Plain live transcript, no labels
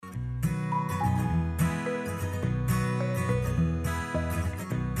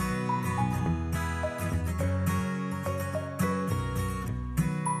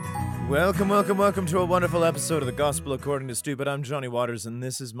Welcome to a wonderful episode of the Gospel According to Stupid. I'm Johnny Waters, and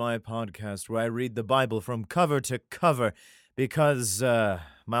this is my podcast where I read the Bible from cover to cover because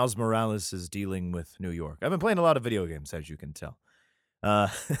Miles Morales is dealing with New York. I've been playing a lot of video games, as you can tell,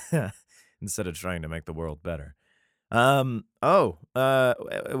 instead of trying to make the world better. Okay,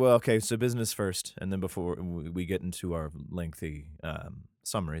 so business first, and then before we get into our lengthy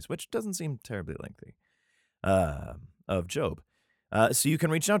summaries, which doesn't seem terribly lengthy, of Job. So you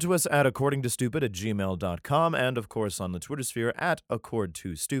can reach out to us at accordingtostupid@gmail.com, and of course on the Twitter sphere at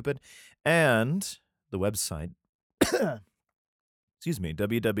accord2stupid, and the website,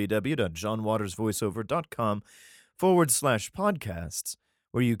 www.johnwatersvoiceover.com/podcasts,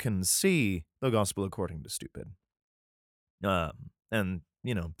 where you can see the Gospel According to Stupid. And,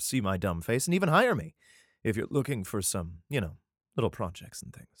 see my dumb face, and even hire me if you're looking for some, little projects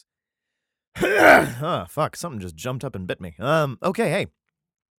and things. Fuck, something just jumped up and bit me. Okay, hey.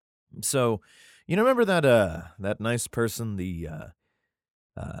 So, remember that nice person, the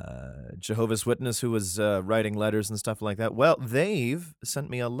Jehovah's Witness who was writing letters and stuff like that? Well, they've sent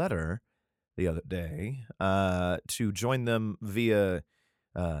me a letter the other day to join them via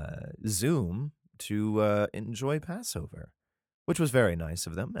Zoom to enjoy Passover, which was very nice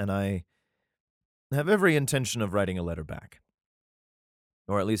of them, and I have every intention of writing a letter back.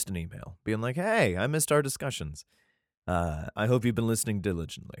 Or at least an email, being like, hey, I missed our discussions. I hope you've been listening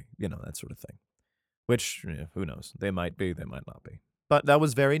diligently, that sort of thing. Which, who knows? They might be, they might not be. But that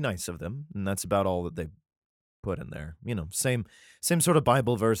was very nice of them, and that's about all that they put in there. Same sort of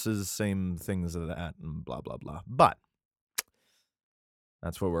Bible verses, same things of that, and blah, blah, blah. But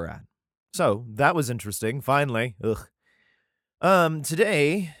that's where we're at. So, that was interesting, finally.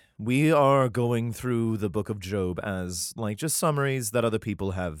 Today, we are going through the book of Job as, just summaries that other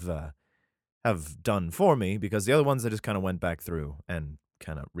people have done for me, because the other ones I just kind of went back through and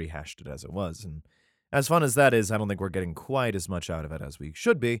kind of rehashed it as it was. And as fun as that is, I don't think we're getting quite as much out of it as we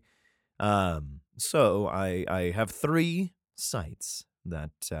should be. So I have 3 sites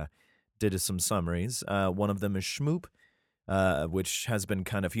that did some summaries. One of them is Shmoop, which has been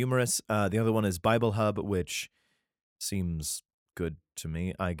kind of humorous. The other one is Bible Hub, which seems good to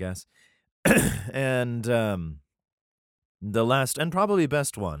me, I guess. And the last and probably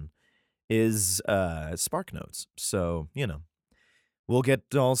best one is Spark Notes. So, we'll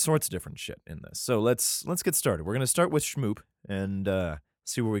get all sorts of different shit in this. So let's get started. We're going to start with Shmoop and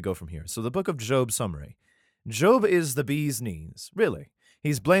see where we go from here. So the book of Job summary. Job is the bee's knees, really.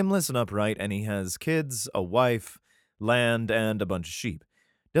 He's blameless and upright, and he has kids, a wife, land, and a bunch of sheep.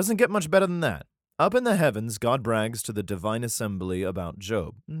 Doesn't get much better than that. Up in the heavens, God brags to the divine assembly about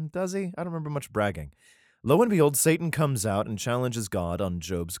Job. Does he? I don't remember much bragging. Lo and behold, Satan comes out and challenges God on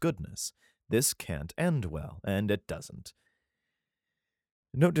Job's goodness. This can't end well, and it doesn't.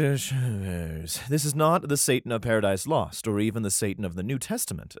 Note this is not the Satan of Paradise Lost, or even the Satan of the New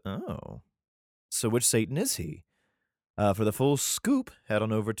Testament. Oh. So which Satan is he? For the full scoop, head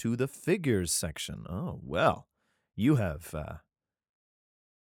on over to the figures section. Oh, well, you have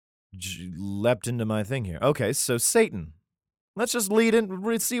leapt into my thing here. Okay, so Satan. Let's just lead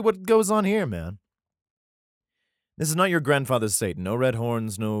in, see what goes on here, man. This is not your grandfather's Satan. No red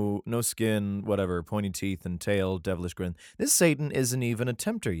horns, no skin, whatever, pointy teeth and tail, devilish grin. This Satan isn't even a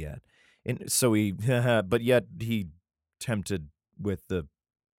tempter yet. But yet he tempted with the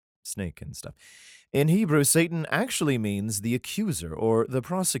snake and stuff. In Hebrew, Satan actually means the accuser or the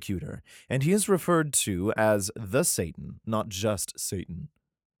prosecutor, and he is referred to as the Satan, not just Satan.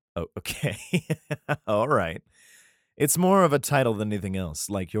 Oh, okay. All right. It's more of a title than anything else,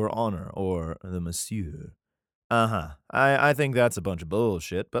 like Your Honor or the Monsieur. I think that's a bunch of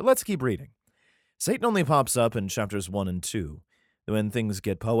bullshit, but let's keep reading. Satan only pops up in chapters 1 and 2. When things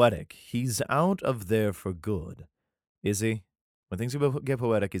get poetic, he's out of there for good. Is he? When things get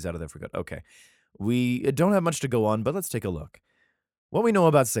poetic, he's out of there for good. Okay. We don't have much to go on, but let's take a look. What we know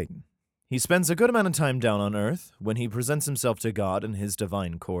about Satan. He spends a good amount of time down on earth. When he presents himself to God in his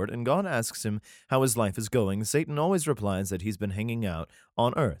divine court, and God asks him how his life is going, Satan always replies that he's been hanging out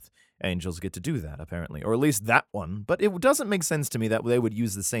on earth. Angels get to do that, apparently. Or at least that one. But it doesn't make sense to me that they would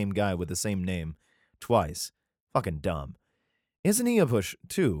use the same guy with the same name twice. Fucking dumb. Isn't he a push,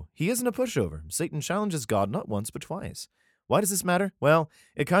 too? He isn't a pushover. Satan challenges God not once, but twice. Why does this matter? Well,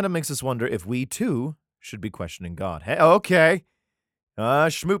 it kind of makes us wonder if we, too, should be questioning God. Hey, okay.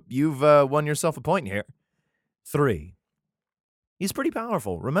 Shmoop, you've won yourself a point here. 3. He's pretty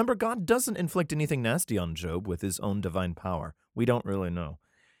powerful. Remember, God doesn't inflict anything nasty on Job with his own divine power. We don't really know.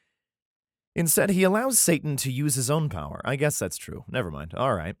 Instead, he allows Satan to use his own power. I guess that's true. Never mind.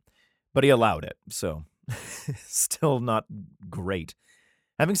 All right. But he allowed it, so still not great.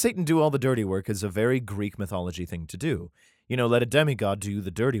 Having Satan do all the dirty work is a very Greek mythology thing to do. You know, let a demigod do the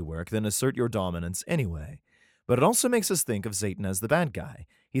dirty work, then assert your dominance anyway. But it also makes us think of Satan as the bad guy.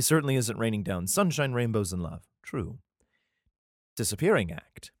 He certainly isn't raining down sunshine, rainbows, and love. True. Disappearing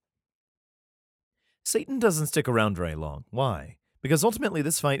act. Satan doesn't stick around very long. Why? Because ultimately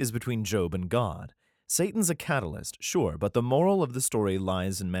this fight is between Job and God. Satan's a catalyst, sure, but the moral of the story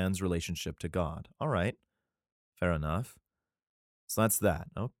lies in man's relationship to God. All right. Fair enough. So that's that.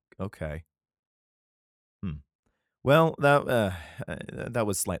 Okay. Well, that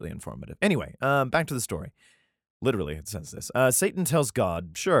was slightly informative. Anyway, back to the story. Literally, it says this. Satan tells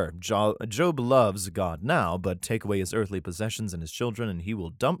God, sure, Job loves God now, but take away his earthly possessions and his children, and he will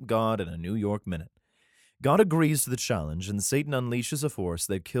dump God in a New York minute. God agrees to the challenge, and Satan unleashes a force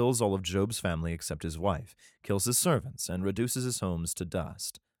that kills all of Job's family except his wife, kills his servants, and reduces his homes to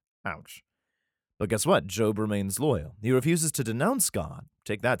dust. Ouch. But guess what? Job remains loyal. He refuses to denounce God.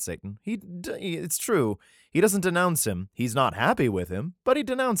 Take that, Satan. It's true. He doesn't denounce him. He's not happy with him, but he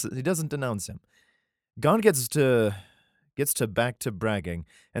doesn't denounce him. God gets back to bragging,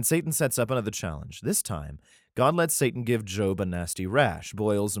 and Satan sets up another challenge. This time, God lets Satan give Job a nasty rash,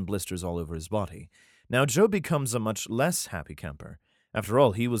 boils and blisters all over his body. Now Job becomes a much less happy camper. After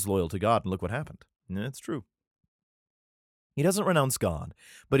all, he was loyal to God, and look what happened. It's true. He doesn't renounce God,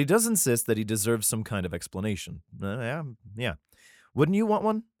 but he does insist that he deserves some kind of explanation. Yeah. Wouldn't you want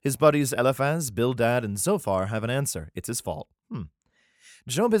one? His buddies Eliphaz, Bildad, and Zophar have an answer. It's his fault.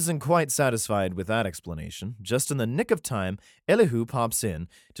 Job isn't quite satisfied with that explanation. Just in the nick of time, Elihu pops in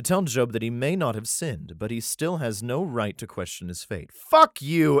to tell Job that he may not have sinned, but he still has no right to question his fate. Fuck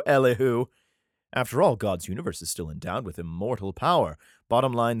you, Elihu! After all, God's universe is still endowed with immortal power.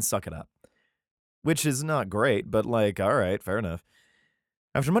 Bottom line, suck it up. Which is not great, but all right, fair enough.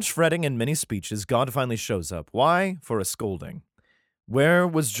 After much fretting and many speeches, God finally shows up. Why? For a scolding. Where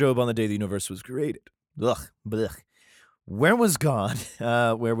was Job on the day the universe was created? Ugh, blech. Where was God?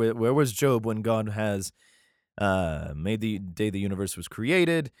 Where was Job when God has made the day the universe was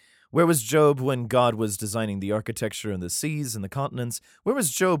created? Where was Job when God was designing the architecture and the seas and the continents? Where was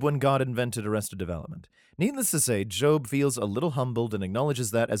Job when God invented Arrested Development? Needless to say, Job feels a little humbled and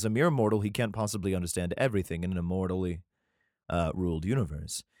acknowledges that as a mere mortal, he can't possibly understand everything in an immortally ruled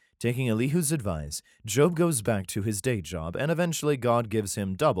universe. Taking Elihu's advice, Job goes back to his day job, and eventually God gives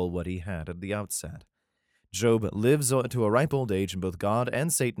him double what he had at the outset. Job lives to a ripe old age, and both God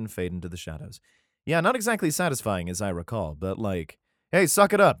and Satan fade into the shadows. Yeah, not exactly satisfying, as I recall, but hey,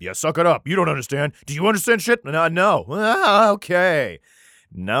 suck it up. Yeah, suck it up. You don't understand. Do you understand shit? No. Okay.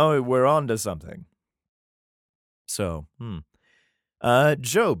 Now we're on to something. So,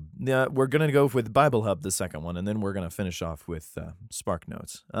 Job. We're going to go with Bible Hub, the second one, and then we're going to finish off with Spark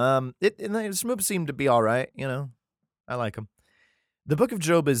Notes. This movie seemed to be all right, I like them. The Book of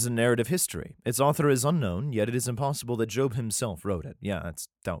Job is a narrative history. Its author is unknown, yet it is impossible that Job himself wrote it. Yeah, it's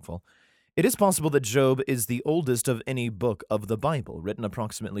doubtful. It is possible that Job is the oldest of any book of the Bible, written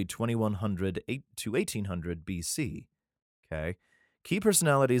approximately 2100 to 1800 BC. Okay. Key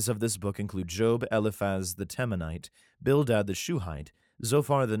personalities of this book include Job, Eliphaz the Temanite, Bildad the Shuhite,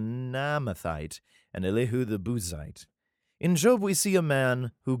 Zophar the Naamathite, and Elihu the Buzite. In Job, we see a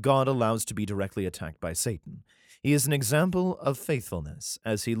man who God allows to be directly attacked by Satan. He is an example of faithfulness,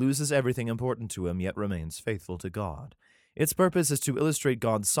 as he loses everything important to him yet remains faithful to God. Its purpose is to illustrate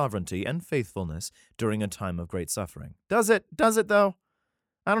God's sovereignty and faithfulness during a time of great suffering. Does it? Does it, though?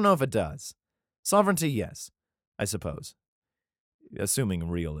 I don't know if it does. Sovereignty, yes, I suppose. Assuming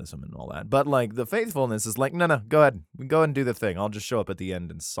realism and all that. But, the faithfulness is no, go ahead. Go and do the thing. I'll just show up at the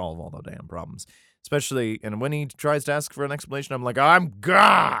end and solve all the damn problems. Especially, and when he tries to ask for an explanation, I'm like, I'm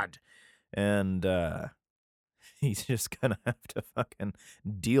God! And, he's just gonna have to fucking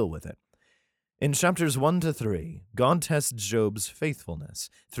deal with it. In chapters 1 to 3, God tests Job's faithfulness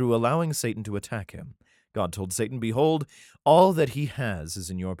through allowing Satan to attack him. God told Satan, behold, all that he has is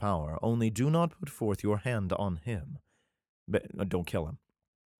in your power, only do not put forth your hand on him. But don't kill him.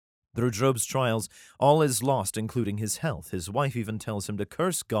 Through Job's trials, all is lost, including his health. His wife even tells him to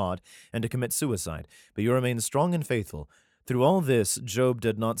curse God and to commit suicide, but you remain strong and faithful. Through all this, Job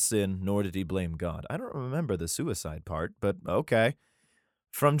did not sin, nor did he blame God. I don't remember the suicide part, but okay.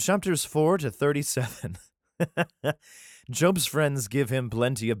 From chapters 4 to 37, Job's friends give him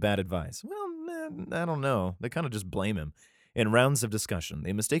plenty of bad advice. Well, I don't know. They kind of just blame him. In rounds of discussion,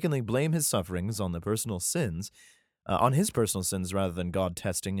 they mistakenly blame his sufferings on his personal sins rather than God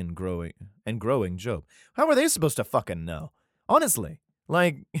testing and growing Job. How are they supposed to fucking know? Honestly,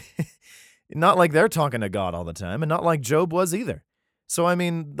 not like they're talking to God all the time, and not like Job was either. So,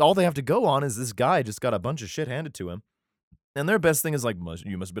 all they have to go on is this guy just got a bunch of shit handed to him. And their best thing is like,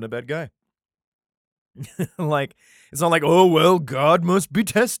 you must have been a bad guy. Like, it's not like, oh, well, God must be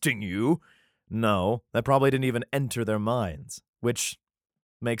testing you. No, that probably didn't even enter their minds, which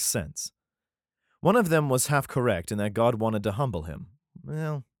makes sense. One of them was half correct in that God wanted to humble him.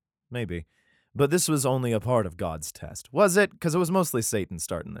 Well, maybe. But this was only a part of God's test. Was it? Because it was mostly Satan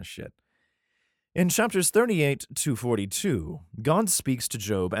starting this shit. In chapters 38 to 42, God speaks to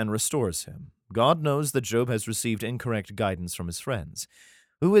Job and restores him. God knows that Job has received incorrect guidance from his friends.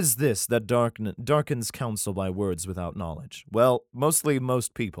 Who is this that darkens counsel by words without knowledge? Well, mostly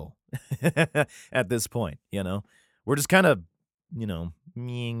most people at this point, We're just kind of,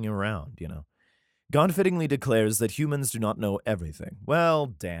 meeing around, God fittingly declares that humans do not know everything. Well,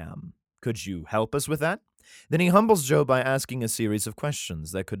 damn. Could you help us with that? Then he humbles Job by asking a series of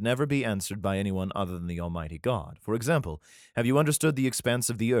questions that could never be answered by anyone other than the Almighty God. For example, have you understood the expanse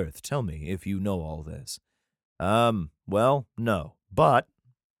of the earth? Tell me if you know all this. Well, no. But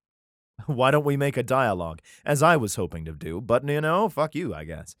why don't we make a dialogue, as I was hoping to do, but fuck you, I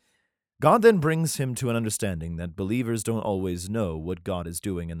guess. God then brings him to an understanding that believers don't always know what God is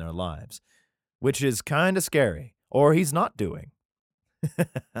doing in their lives, which is kind of scary, or he's not doing.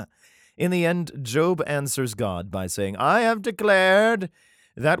 In the end, Job answers God by saying, I have declared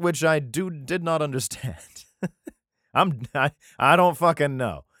that which I did not understand. I don't fucking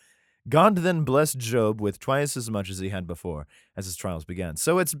know. God then blessed Job with twice as much as he had before as his trials began.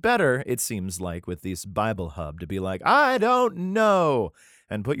 So it's better, it seems like, with this Bible hub to be like, I don't know,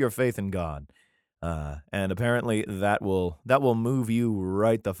 and put your faith in God. And apparently that will move you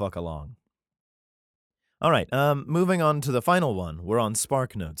right the fuck along. All right, moving on to the final one. We're on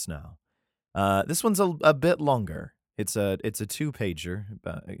Spark Notes now. This one's a bit longer. It's a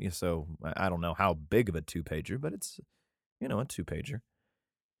 2-pager, so I don't know how big of a 2-pager, but it's, a 2-pager.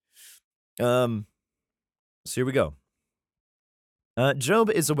 So here we go. Job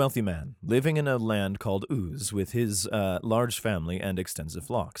is a wealthy man, living in a land called Uz with his large family and extensive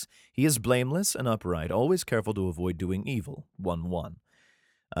flocks. He is blameless and upright, always careful to avoid doing evil. 1:1.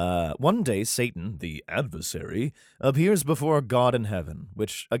 One day, Satan, the adversary, appears before God in heaven,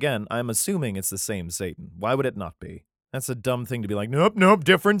 which, again, I'm assuming it's the same Satan. Why would it not be? That's a dumb thing to be like, nope,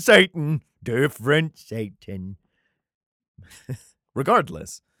 different Satan. Different Satan.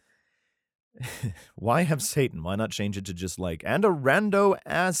 Regardless. Why have Satan? Why not change it to just like, and a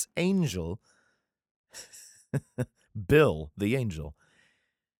rando-ass angel? Bill, the angel.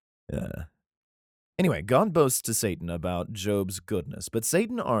 Anyway, God boasts to Satan about Job's goodness, but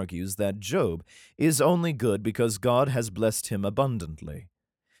Satan argues that Job is only good because God has blessed him abundantly.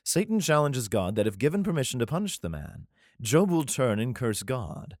 Satan challenges God that if given permission to punish the man, Job will turn and curse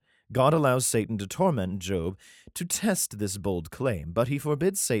God. God allows Satan to torment Job to test this bold claim, but he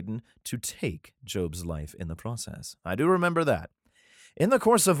forbids Satan to take Job's life in the process. I do remember that. In the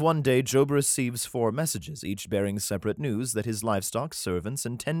course of one day, Job receives 4 messages, each bearing separate news that his livestock, servants,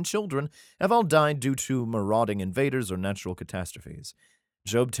 and 10 children have all died due to marauding invaders or natural catastrophes.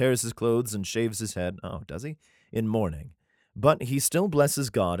 Job tears his clothes and shaves his head, does he? In mourning. But he still blesses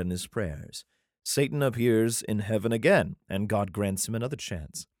God in his prayers. Satan appears in heaven again, and God grants him another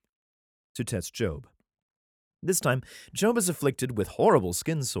chance to test Job. This time, Job is afflicted with horrible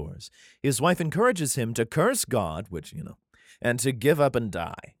skin sores. His wife encourages him to curse God, which, and to give up and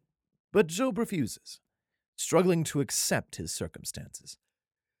die. But Job refuses, struggling to accept his circumstances.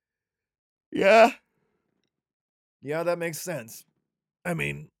 Yeah, that makes sense. I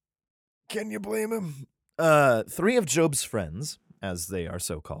mean, can you blame him? 3 of Job's friends, as they are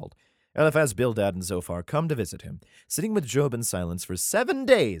so called, Eliphaz, Bildad, and Zophar, come to visit him, sitting with Job in silence for 7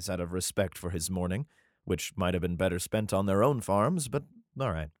 days out of respect for his mourning, which might have been better spent on their own farms, but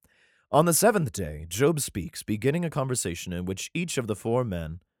all right. On the 7th day, Job speaks, beginning a conversation in which each of the 4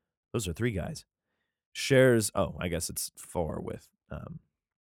 men, those are 3 guys, shares, I guess it's 4 with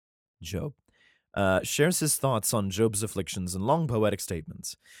Job, shares his thoughts on Job's afflictions in long poetic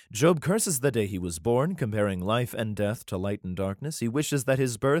statements. Job curses the day he was born, comparing life and death to light and darkness. He wishes that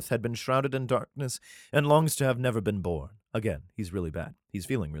his birth had been shrouded in darkness and longs to have never been born. Again, he's really bad. He's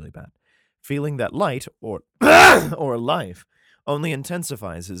feeling really bad. Feeling that light, or or life, only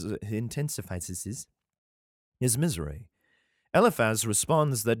intensifies his misery. Eliphaz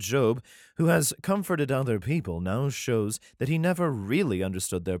responds that Job, who has comforted other people, now shows that he never really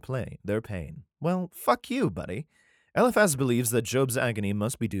understood their pain. Well, fuck you, buddy. Eliphaz believes that Job's agony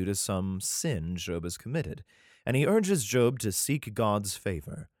must be due to some sin Job has committed, and he urges Job to seek God's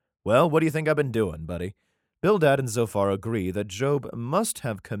favor. Well, what do you think I've been doing, buddy? Bildad and Zophar agree that Job must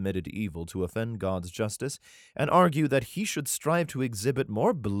have committed evil to offend God's justice and argue that he should strive to exhibit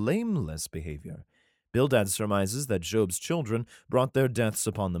more blameless behavior. Bildad surmises that Job's children brought their deaths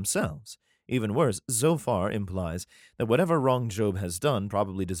upon themselves. Even worse, Zophar implies that whatever wrong Job has done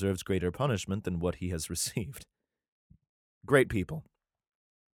probably deserves greater punishment than what he has received. Great people.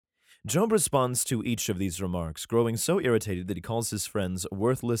 Job responds to each of these remarks, growing so irritated that he calls his friends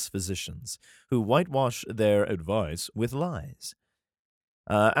worthless physicians, who whitewash their advice with lies.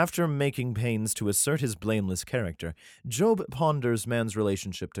 After making pains to assert his blameless character, Job ponders man's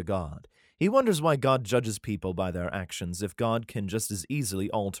relationship to God. He wonders why God judges people by their actions if God can just as easily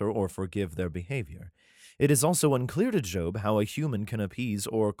alter or forgive their behavior. It is also unclear to Job how a human can appease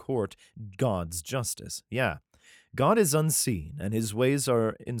or court God's justice. Yeah, God is unseen, and his ways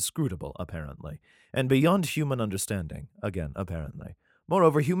are inscrutable, apparently, and beyond human understanding, again, apparently.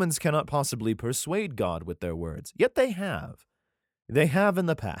 Moreover, humans cannot possibly persuade God with their words, yet they have. They have in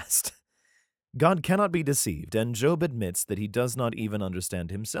the past. God cannot be deceived, and Job admits that he does not even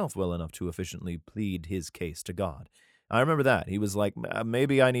understand himself well enough to efficiently plead his case to God. I remember that. He was like,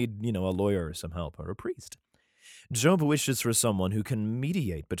 maybe I need, a lawyer or some help, or a priest. Job wishes for someone who can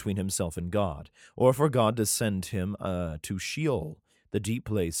mediate between himself and God, or for God to send him to Sheol, the deep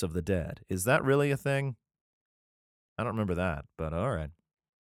place of the dead. Is that really a thing? I don't remember that, but all right.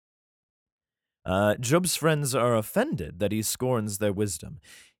 Job's friends are offended that he scorns their wisdom.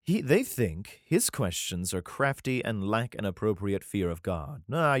 They think his questions are crafty and lack an appropriate fear of God.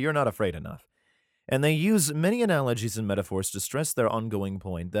 Nah, you're not afraid enough. And they use many analogies and metaphors to stress their ongoing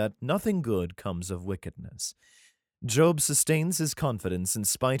point that nothing good comes of wickedness. Job sustains his confidence in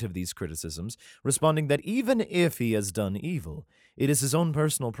spite of these criticisms, responding that even if he has done evil, it is his own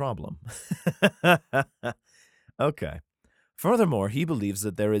personal problem. Okay. Furthermore, he believes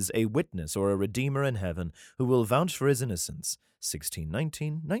that there is a witness or a redeemer in heaven who will vouch for his innocence.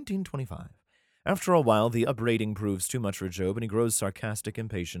 1619, 1925. After a while, the upbraiding proves too much for Job, and he grows sarcastic,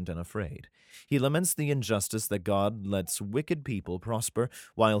 impatient, and afraid. He laments the injustice that God lets wicked people prosper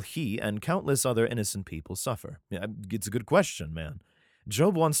while he and countless other innocent people suffer. It's a good question, man.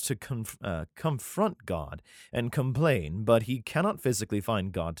 Job wants to confront God and complain, but he cannot physically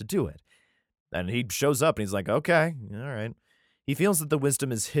find God to do it. And he shows up and he's like, okay, all right. He feels that the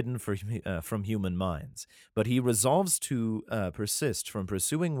wisdom is hidden from human minds, but he resolves to persist from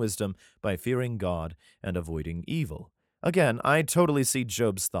pursuing wisdom by fearing God and avoiding evil. Again, I totally see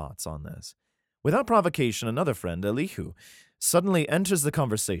Job's thoughts on this. Without provocation, another friend, Elihu, suddenly enters the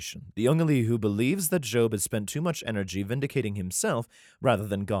conversation. The young Elihu believes that Job has spent too much energy vindicating himself rather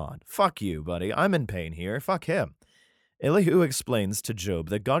than God. Fuck you, buddy. I'm in pain here. Fuck him. Elihu explains to Job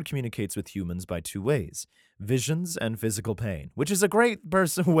that God communicates with humans by two ways, visions and physical pain, which is a great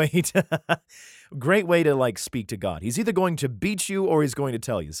way to like speak to God. He's either going to beat you or he's going to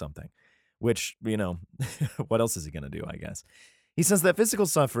tell you something, which, what else is he going to do, I guess? He says that physical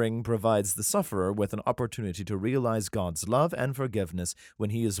suffering provides the sufferer with an opportunity to realize God's love and forgiveness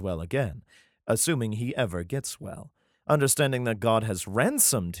when he is well again, assuming he ever gets well. Understanding that God has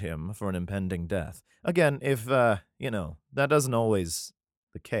ransomed him for an impending death. Again, if, that doesn't always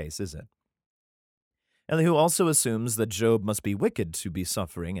the case, is it? Elihu also assumes that Job must be wicked to be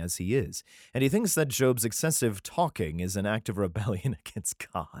suffering as he is, and he thinks that Job's excessive talking is an act of rebellion against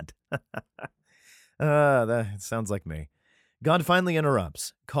God. That sounds like me. God finally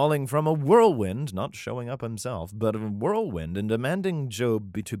interrupts, calling from a whirlwind, not showing up himself, but a whirlwind, and demanding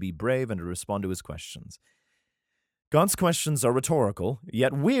Job to be brave and to respond to his questions. God's questions are rhetorical,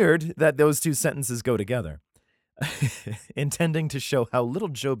 yet weird that those two sentences go together, intending to show how little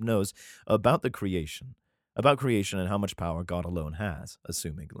Job knows about creation and how much power God alone has,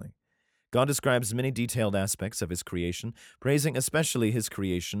 assumingly. God describes many detailed aspects of his creation, praising especially his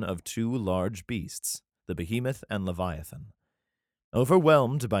creation of two large beasts, the behemoth and Leviathan.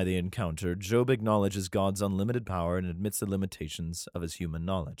 Overwhelmed by the encounter, Job acknowledges God's unlimited power and admits the limitations of his human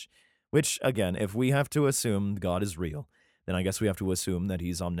knowledge. Which, again, if we have to assume God is real, then I guess we have to assume that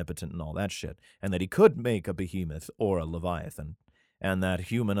he's omnipotent and all that shit, and that he could make a behemoth or a Leviathan, and that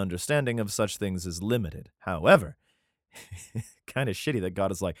human understanding of such things is limited. However, kind of shitty that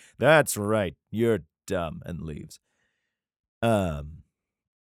God is like, that's right, you're dumb, and leaves.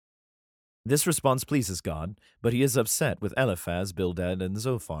 This response pleases God, but he is upset with Eliphaz, Bildad, and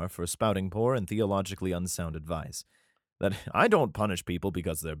Zophar for spouting poor and theologically unsound advice. That I don't punish people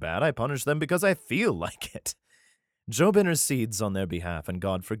because they're bad, I punish them because I feel like it. Job intercedes on their behalf and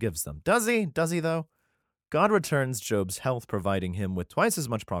God forgives them. Does he? Does he, though? God returns Job's health, providing him with twice as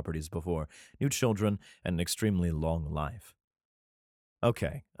much property as before, new children, and an extremely long life.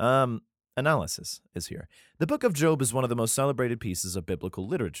 Okay, analysis is here. The Book of Job is one of the most celebrated pieces of biblical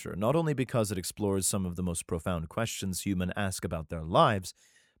literature, not only because it explores some of the most profound questions humans ask about their lives,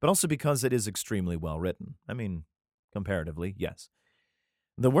 but also because it is extremely well written. I mean, comparatively, yes.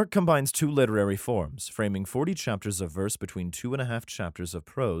 The work combines two literary forms, framing 40 chapters of verse between 2.5 chapters of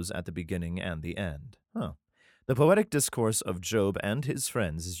prose at the beginning and the end. The poetic discourse of Job and his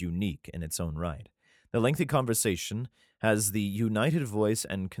friends is unique in its own right. The lengthy conversation has the united voice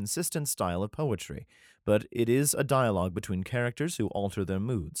and consistent style of poetry, but it is a dialogue between characters who alter their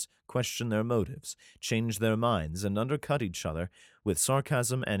moods, question their motives, change their minds, and undercut each other with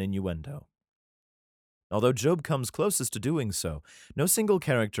sarcasm and innuendo. Although Job comes closest to doing so, no single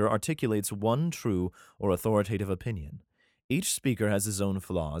character articulates one true or authoritative opinion. Each speaker has his own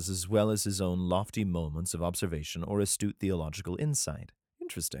flaws as well as his own lofty moments of observation or astute theological insight.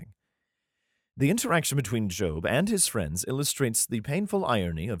 Interesting. The interaction between Job and his friends illustrates the painful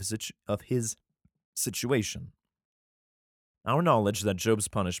irony of his situation. Our knowledge that Job's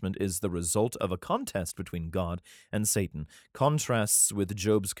punishment is the result of a contest between God and Satan contrasts with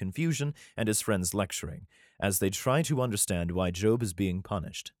Job's confusion and his friends' lecturing, as they try to understand why Job is being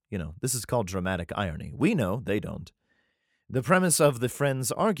punished. This is called dramatic irony. We know, they don't. The premise of the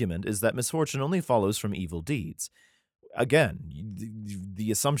friends' argument is that misfortune only follows from evil deeds. Again,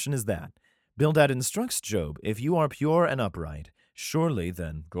 the assumption is that. Bildad instructs Job, if you are pure and upright, surely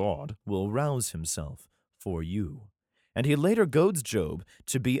then God will rouse himself for you. And he later goads Job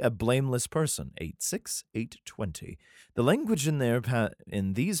to be a blameless person, 8:6, 8:20. The language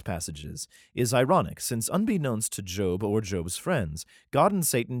in these passages is ironic, since unbeknownst to Job or Job's friends, God and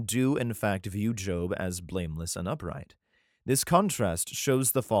Satan do in fact view Job as blameless and upright. This contrast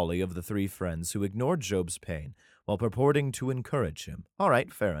shows the folly of the three friends who ignored Job's pain while purporting to encourage him. All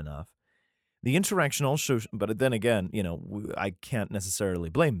right, fair enough. The interaction also, but then again, I can't necessarily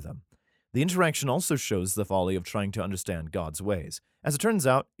blame them. The interaction also shows the folly of trying to understand God's ways. As it turns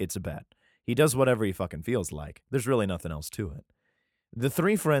out, it's a bet. He does whatever he fucking feels like. There's really nothing else to it. The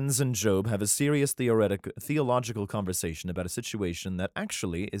three friends and Job have a serious theological conversation about a situation that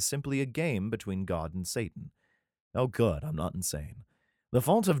actually is simply a game between God and Satan. Oh good, I'm not insane. The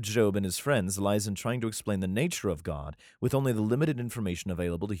fault of Job and his friends lies in trying to explain the nature of God with only the limited information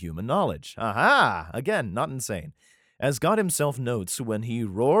available to human knowledge. Aha! Again, not insane. As God himself notes when he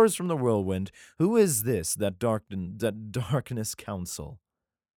roars from the whirlwind, who is this that darkness counsel?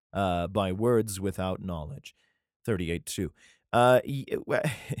 By words without knowledge. 38:2.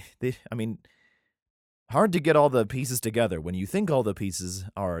 Hard to get all the pieces together when you think all the pieces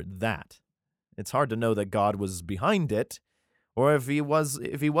are that. It's hard to know that God was behind it, or if he was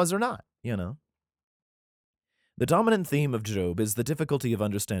or not, The dominant theme of Job is the difficulty of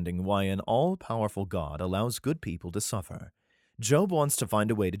understanding why an all-powerful God allows good people to suffer. Job wants to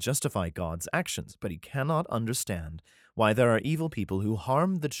find a way to justify God's actions, but he cannot understand why there are evil people who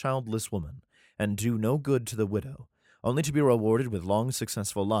harm the childless woman and do no good to the widow, only to be rewarded with long,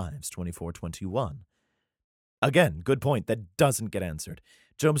 successful lives, 24:21. Again, good point that doesn't get answered.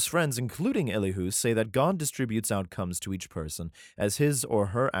 Job's friends, including Elihu, say that God distributes outcomes to each person as his or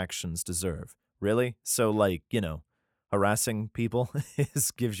her actions deserve. Really? So, harassing people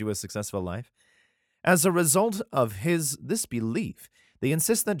gives you a successful life? As a result of this belief, they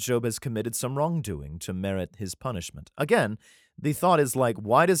insist that Job has committed some wrongdoing to merit his punishment. Again, the thought is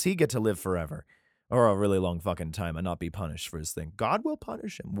why does he get to live forever? Or a really long fucking time and not be punished for his thing? God will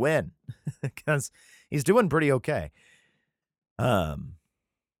punish him. When? Because he's doing pretty okay.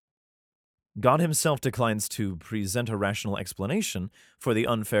 God himself declines to present a rational explanation for the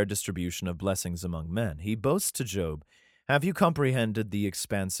unfair distribution of blessings among men. He boasts to Job, have you comprehended the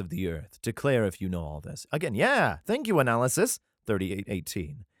expanse of the earth? Declare if you know all this. Again, yeah, thank you, analysis.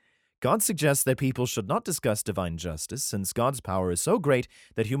 38:18. God suggests that people should not discuss divine justice, since God's power is so great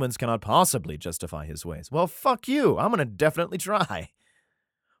that humans cannot possibly justify his ways. Well, fuck you. I'm going to definitely try.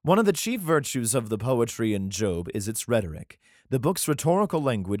 One of the chief virtues of the poetry in Job is its rhetoric. The book's rhetorical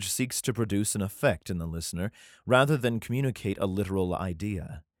language seeks to produce an effect in the listener rather than communicate a literal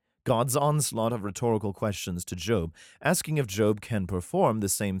idea. God's onslaught of rhetorical questions to Job, asking if Job can perform the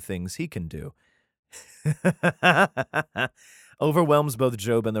same things he can do, overwhelms both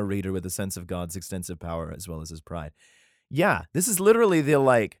Job and the reader with a sense of God's extensive power as well as his pride. Yeah, this is literally the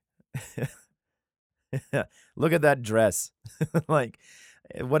look at that dress.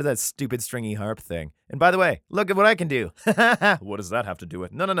 What is that stupid stringy harp thing? And by the way, look at what I can do. What does that have to do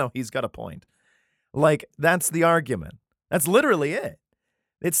with? No, he's got a point. That's the argument. That's literally it.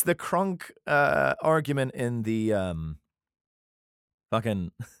 It's the crunk argument in the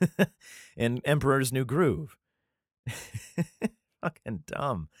fucking in Emperor's New Groove. Fucking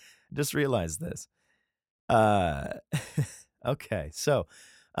dumb. Just realized this. Okay, so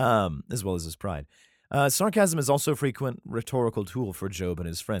as well as his pride. Sarcasm is also a frequent rhetorical tool for Job and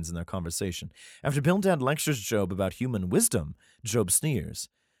his friends in their conversation. After Bildad lectures Job about human wisdom, Job sneers.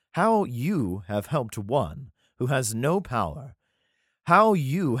 How you have helped one who has no power. How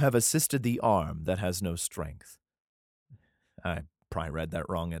you have assisted the arm that has no strength. I probably read that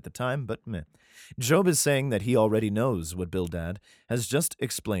wrong at the time, but meh. Job is saying that he already knows what Bildad has just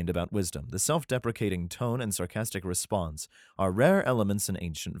explained about wisdom. The self-deprecating tone and sarcastic response are rare elements in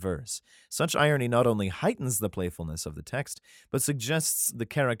ancient verse. Such irony not only heightens the playfulness of the text, but suggests the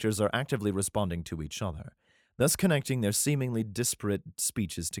characters are actively responding to each other, thus connecting their seemingly disparate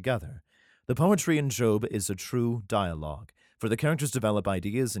speeches together. The poetry in Job is a true dialogue, for the characters develop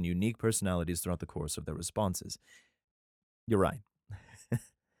ideas and unique personalities throughout the course of their responses. You're right.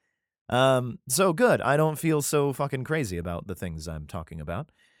 So good. I don't feel so fucking crazy about the things I'm talking about.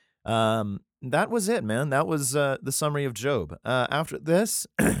 That was it, man. That was the summary of Job. After this,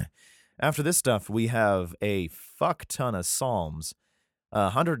 after this stuff, we have a fuck ton of Psalms,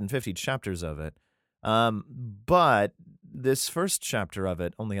 150 chapters of it. But this first chapter of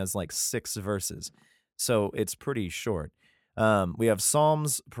it only has like 6 verses, so it's pretty short. We have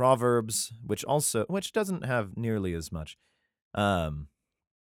Psalms, Proverbs, which doesn't have nearly as much.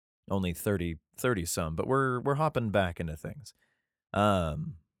 Only 30 some, but we're hopping back into things.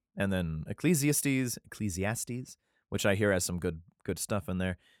 And then Ecclesiastes, which I hear has some good stuff in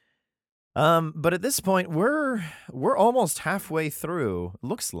there. But at this point we're almost halfway through,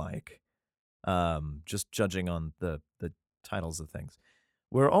 looks like. Just judging on the titles of things.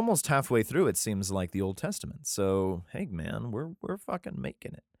 We're almost halfway through, it seems like, the Old Testament. So, hey man, we're fucking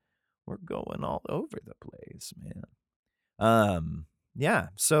making it. We're going all over the place, man. Yeah,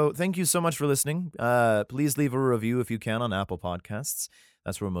 so thank you so much for listening. Please leave a review if you can on Apple Podcasts.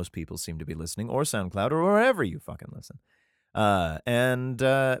 That's where most people seem to be listening, or SoundCloud, or wherever you fucking listen. And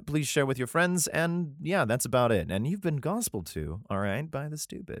please share with your friends, and yeah, that's about it. And you've been gospel to, all right, by the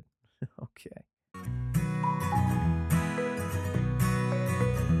stupid. Okay.